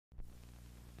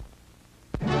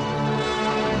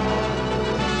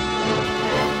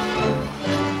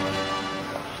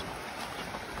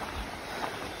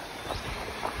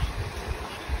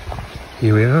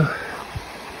Here we are,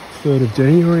 3rd of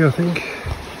January, I think.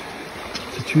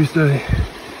 It's a Tuesday.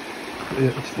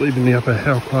 Yeah, it's leaving the Upper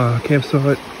Howqua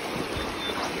Campsite.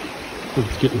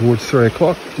 It's getting towards 3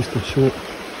 o'clock, just a short,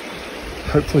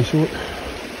 hopefully short,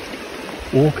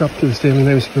 walk up to the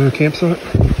SN Spur campsite.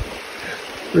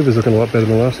 River's looking a lot better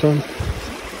than last time.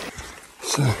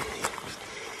 So,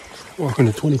 welcome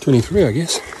to 2023, I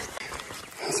guess.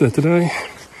 So today,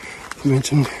 as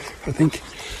mentioned, I think,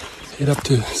 head up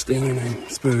to SN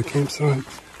Spur campsite.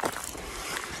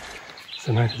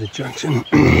 So now to the junction.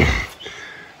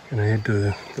 And I head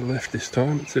to the left this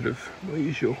time instead of my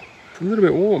usual. It's a little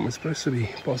bit warm. It's supposed to be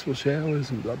possible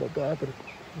showers and blah blah blah, but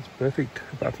it's perfect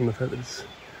apart from the fact that it's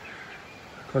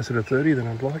closer to 30 than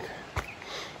I'd like.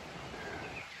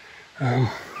 The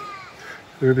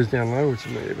river's down low, which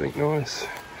has made everything nice.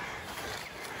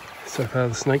 So far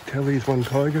the snake tally is 1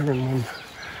 tiger and 1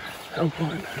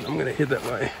 alpine, and I'm going to head that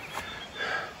way.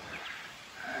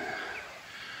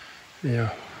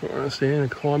 Yeah, I understand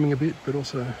climbing a bit, but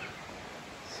also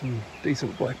some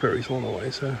decent blackberries along the way,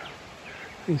 so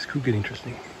things could get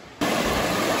interesting.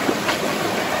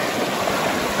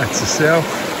 That's the South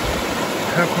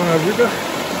Howqua River,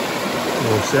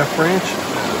 or South Branch.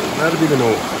 That'll be the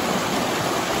North,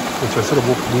 which I sort of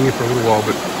walked near for a little while,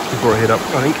 but before I head up,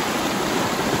 I think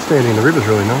standing in the river's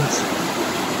really nice.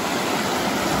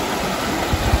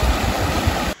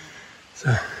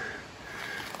 So,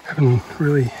 haven't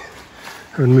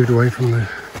moved away from the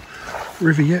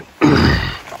river yet.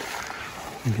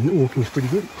 Walking's pretty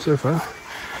good so far.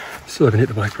 Still haven't hit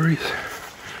the blackberries.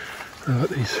 I like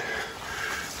these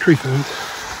tree ferns.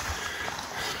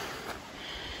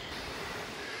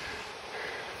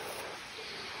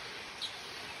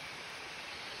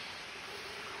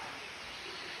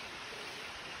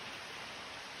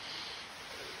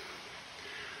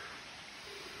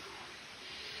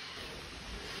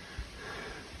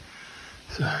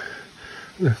 So,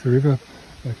 left the river,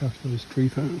 back up to those tree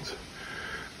ferns.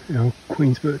 Our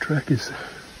Queens Spur track is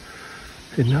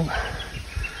heading up.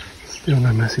 Still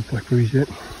no massive blackberries yet.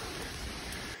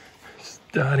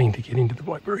 Starting to get into the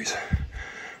blackberries.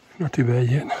 Not too bad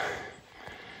yet.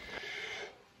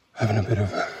 Having a bit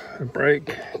of a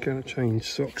break. Gonna change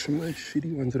socks from those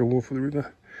shitty ones that I wore for the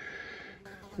river.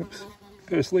 Oops,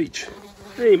 first leech.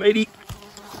 Hey matey.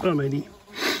 Oh matey.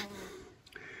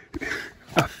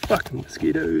 Ah, fucking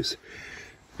mosquitoes.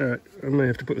 Alright, I may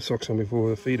have to put the socks on before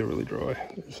the feet are really dry.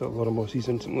 There's a lot of mossies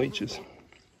and some leeches.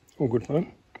 All good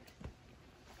fun.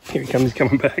 Here he comes, he's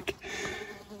coming back.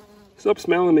 Stop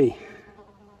smelling me.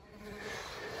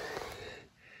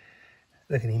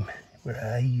 Look at him. Where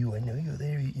are you? I know you're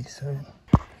there, you son.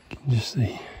 You can just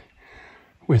see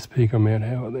West Peak on Mount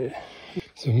Howard there.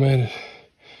 So I made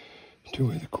it to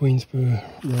where the Queens Spur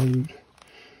road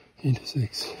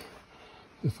intersects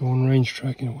the Thorn Range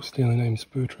track and also SN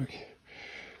Spur track.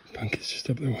 Bunker's just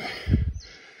up that way.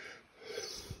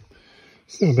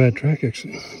 It's not a bad track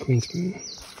actually, Queens Spur.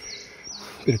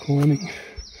 Bit of climbing, a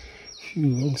few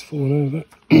logs falling over.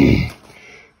 The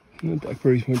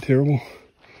blackberries weren't terrible.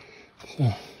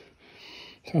 So,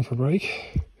 time for a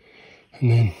break.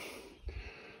 And then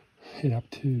head up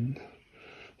to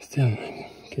SN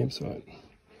campsite.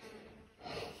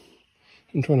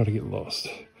 And try not to get lost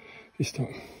this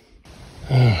time.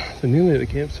 So nearly at the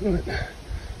campsite.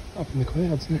 Up in the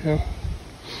clouds now.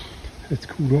 It's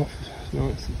cooled off. It's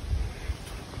nice.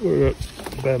 We got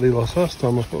badly lost last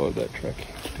time. I followed that track.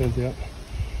 Turns out.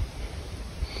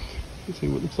 You see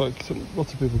what looks like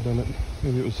lots of people have done it.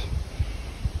 Maybe it was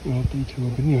an old detour,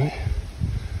 but anyway.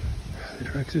 The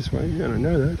track's this way. I don't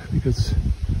know that because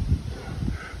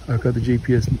I've got the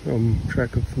GPS track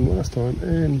from last time,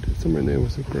 and somewhere in there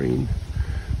was a green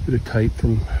bit of tape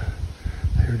from.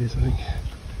 There it is, I think.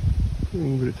 A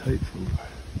little bit of tape from.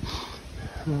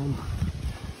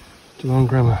 Geelong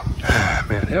Grammar.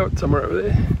 Mount Howard, somewhere over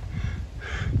there.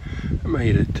 I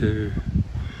made it to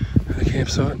the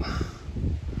campsite.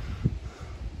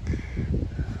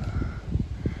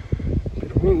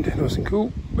 Bit of wind, nice and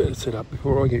cool. Better set up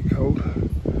before I get cold.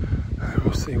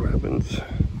 We'll see what happens.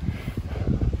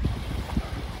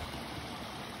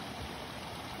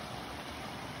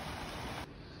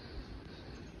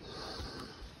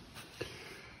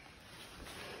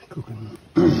 Cooking.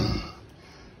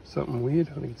 Something weird.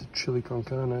 I think it's a chili con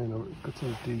carne, and I've got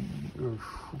some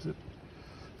what's it?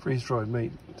 Freeze-dried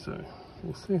meat. So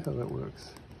we'll see how that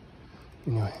works.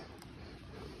 Anyway,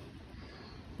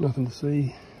 nothing to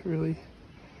see really.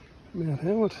 Mount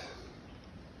Howard.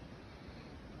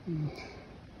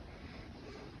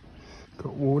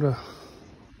 Got water.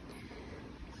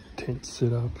 Tent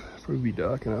set up. Probably be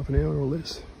dark in half an hour or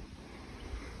less.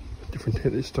 different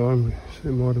tent this time, so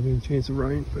there might have been a chance of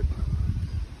rain, but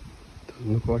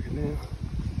doesn't look like it now.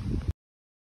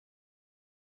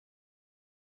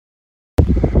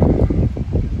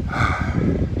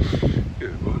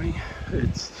 Good morning.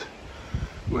 It's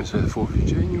Wednesday the 4th of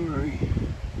January.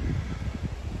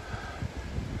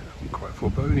 Quite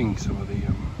foreboding, some of the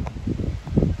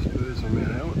spurs on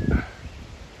Mount Howitt.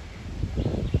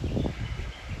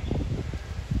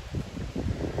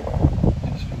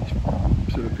 Just finished,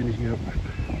 sort of finishing up,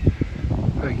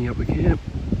 packing up the camp.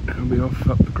 I'll be off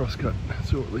up the crosscut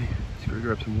shortly. Just gotta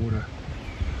grab some water.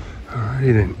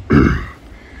 Alrighty then.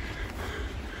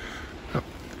 Up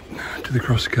to the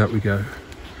crosscut we go.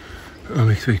 I'm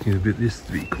expecting this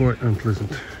to be quite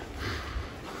unpleasant.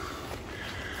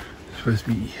 It's supposed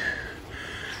to be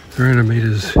 300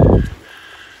 metres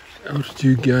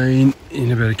altitude gain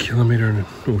in about a kilometre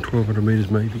or 1200 metres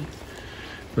maybe,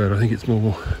 but I think it's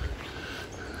more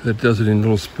that does it in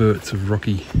little spurts of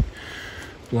rocky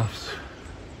bluffs,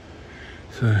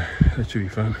 so that should be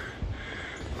fun.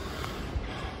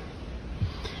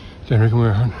 Don't reckon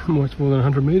we're much more than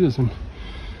 100 metres and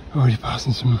already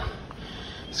passing some,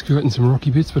 skirting some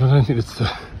rocky bits, but I don't think it's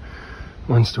the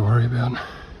ones to worry about.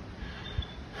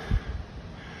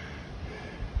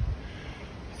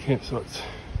 Campsites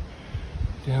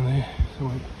down there,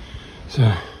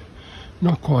 so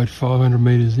not quite 500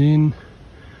 metres in.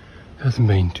 Hasn't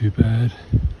been too bad.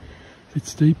 A bit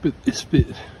steep, but this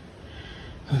bit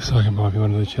looks like it might be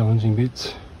one of the challenging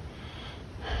bits.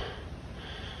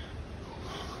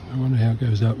 I wonder how it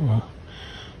goes up. Well,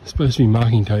 it's supposed to be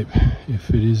marking tape if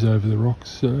it is over the rocks,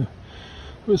 so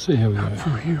we'll see how we go.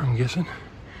 From here, I'm guessing.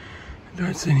 I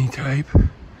don't see any tape.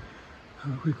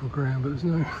 Have a quick look around, but there's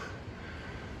no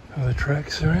other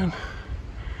tracks around,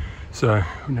 so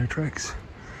no tracks.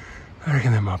 I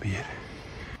reckon that might be it.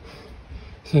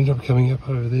 So ended up coming up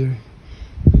over there.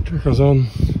 The track I was on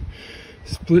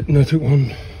split and I took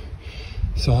one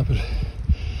side, but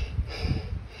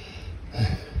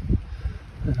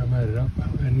and I made it up. I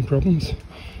haven't had any problems.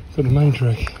 But the main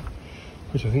track,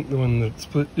 which I think the one that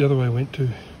split the other way went to,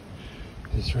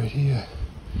 is right here.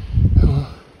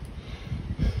 Oh,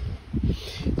 I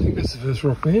think that's the first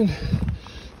rock band.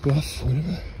 Bluff,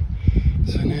 whatever.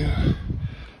 So now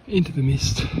into the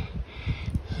mist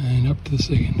and up to the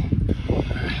second.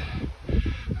 Right.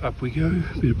 Up we go,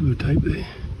 bit of blue tape there.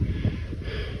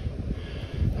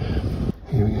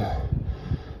 Here we go.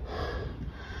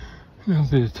 Another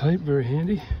bit of tape, very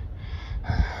handy.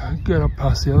 I got up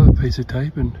past the other piece of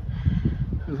tape and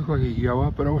it looked like it could go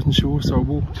up, but I wasn't sure, so I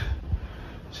walked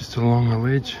just along the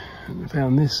ledge and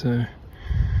found this. So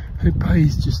it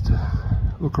pays just to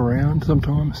look around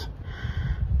sometimes,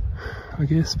 I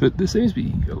guess, but there seems to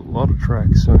be a lot of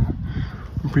tracks, so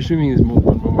I'm presuming there's more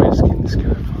than one way to skin this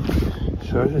cove.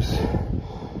 So I just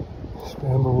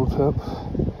scrambled up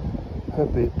a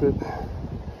bit, but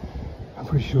I'm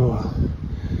pretty sure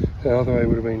the other way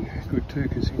would have been good too,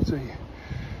 because you can see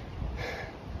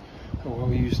a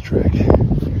well-used track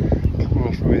coming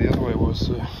off the way the other way was,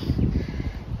 so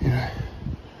you know,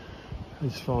 I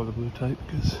just followed the blue tape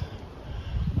because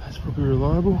that's probably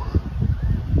reliable,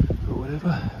 but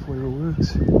whatever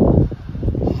works.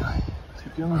 Anyway, let's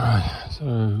keep going. Alright, so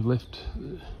left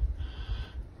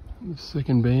the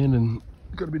second band and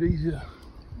got a bit easier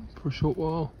for a short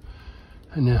while,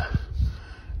 and now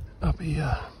up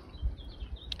here,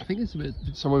 I think it's about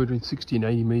somewhere between 60 and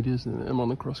 80 metres, and I'm on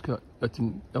the crosscut. That's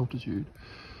in altitude.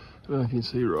 I don't know if you can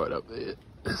see right up there.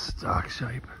 It's dark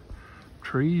shape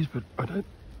trees, but I don't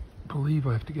believe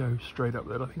I have to go straight up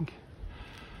that. I think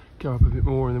go up a bit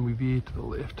more and then we veer to the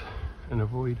left and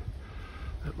avoid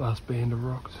that last band of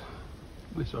rocks.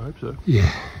 At least I hope so.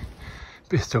 Yeah,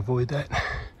 best to avoid that.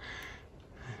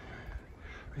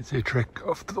 It's a trek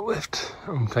off to the left.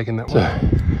 I'm taking that one.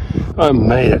 I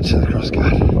made it to the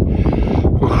crosscut.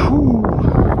 Woohoo!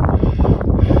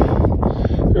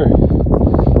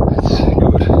 That's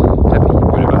good. Happy,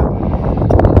 whatever.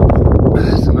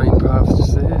 There's the main path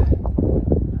just there.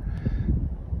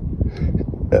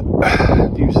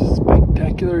 Views are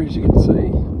spectacular, as you can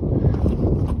see.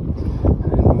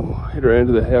 And we'll head around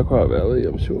to the Howqua Valley,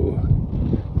 I'm sure.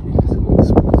 It's another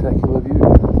spectacular view.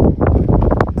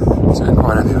 So I'm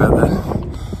quite happy about that.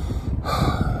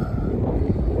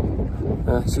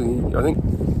 Actually, I think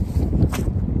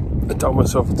I told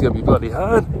myself it's going to be bloody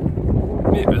hard.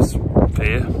 It was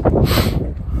fair.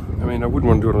 I mean, I wouldn't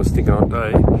want to do it on a stinking hot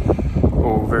day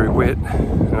or very wet.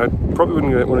 And I probably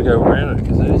wouldn't want to go around it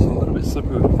because it is a little bit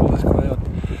slippery with all this cloud.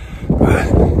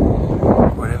 But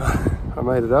whatever, I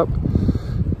made it up.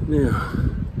 Now,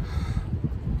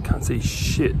 can't see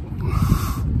shit.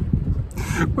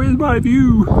 Where's my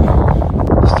view?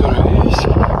 Still no views.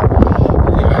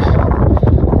 Anyway,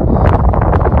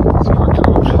 it's quite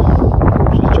cold.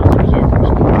 Just chocolate is open.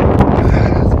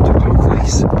 The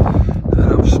conflicts that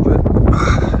helps, but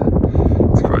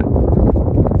it's quite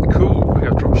cool. We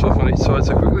have drops off on each side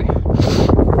so quickly.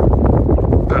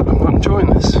 But I'm not enjoying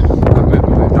this. I've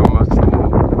moved on much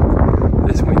more.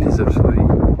 This wind is absolutely.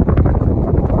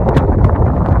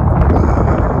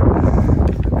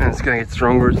 And it's going to get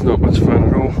stronger. It's not much fun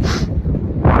at all.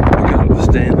 I've got to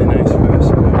stand their names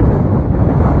first. I'll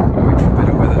wait for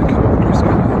better weather to come across.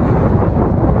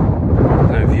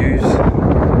 No views.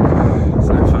 It's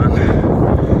no fun.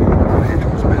 I'll head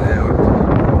towards Upper Howqua.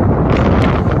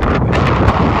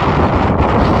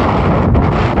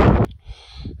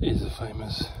 Here's a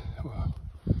famous, well,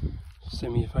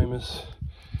 semi-famous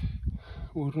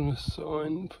wilderness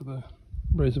sign for the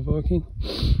Bushwalking.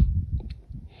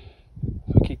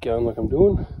 If I keep going like I'm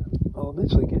doing, I'll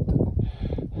eventually get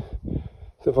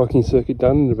the Viking circuit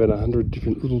done in about 100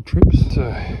 different little trips. So,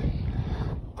 I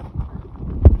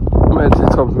made it to the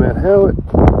top of Mount Howitt.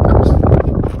 I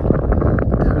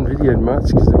haven't videoed much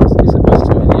because there isn't much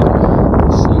to video.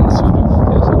 The scene sort of,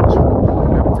 yes, I was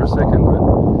out for a second, but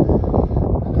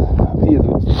up here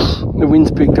the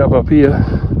wind's picked up here.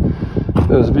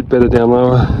 That was a bit better down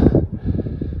lower.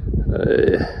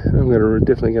 I'm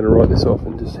definitely going to write this off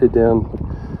and just head down,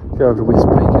 go over to West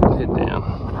Peak and head down.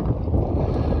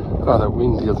 Oh, that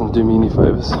wind doesn't do me any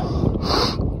favours.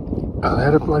 I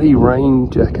had a bloody rain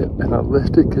jacket and I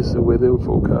left it because the weather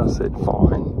forecast said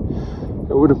fine.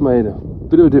 It would have made a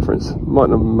bit of a difference. Might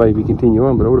not maybe continue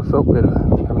on, but I would have felt better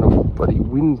having a bloody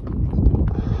wind,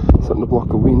 something to block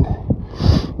the wind.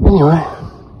 Anyway,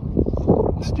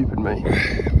 stupid me.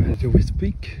 I'm headed to West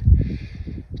Peak,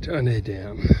 trying to head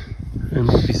down. It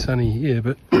might be sunny here,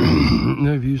 but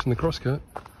no views in the crosscut.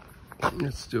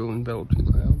 It's still enveloped in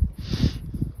cloud.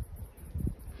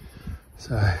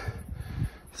 So,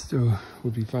 still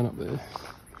would be fun up there.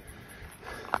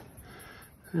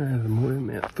 The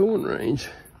Mount Thorn range.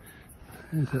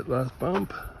 There's that last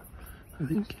bump, I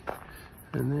think.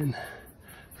 And then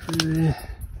through there,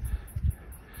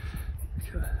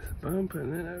 there's a bump,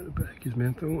 and then over the back is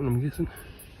Mount Thorn, I'm guessing.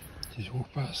 Just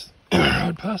walk past,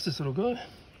 ride past this little guy.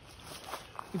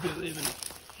 We got even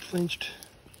flinched.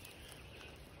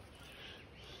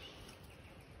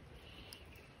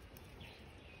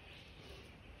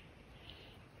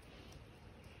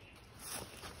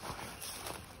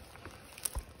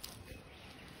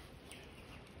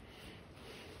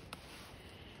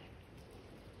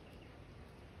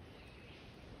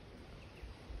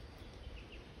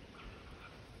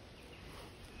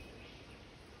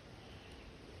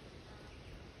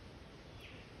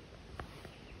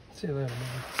 See you later,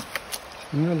 man.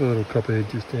 Another little copperhead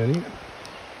just down here.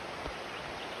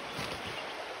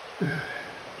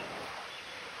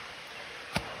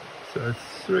 So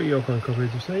it's 3 Yukon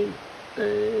copperheads we've seen,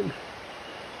 and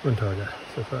 1 tiger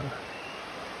so far.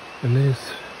 And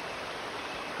there's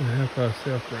the Howqua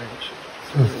South Range.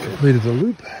 So I've completed the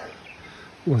loop.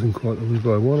 Wasn't quite the loop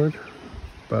I wanted,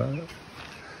 but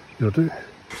it'll do.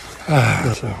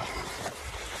 So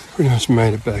pretty much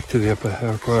made it back to the Upper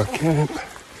Howqua camp.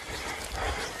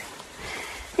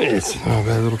 It's not a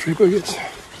bad little trip, I guess.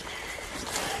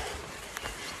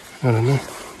 I don't know.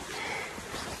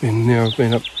 Now I've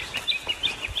been up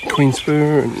Queens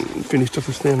Spur and finished off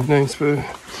the down SN Spur.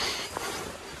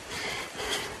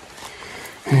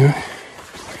 Anyway,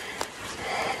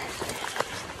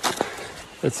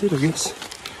 that's it, I guess.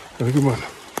 Have a good one.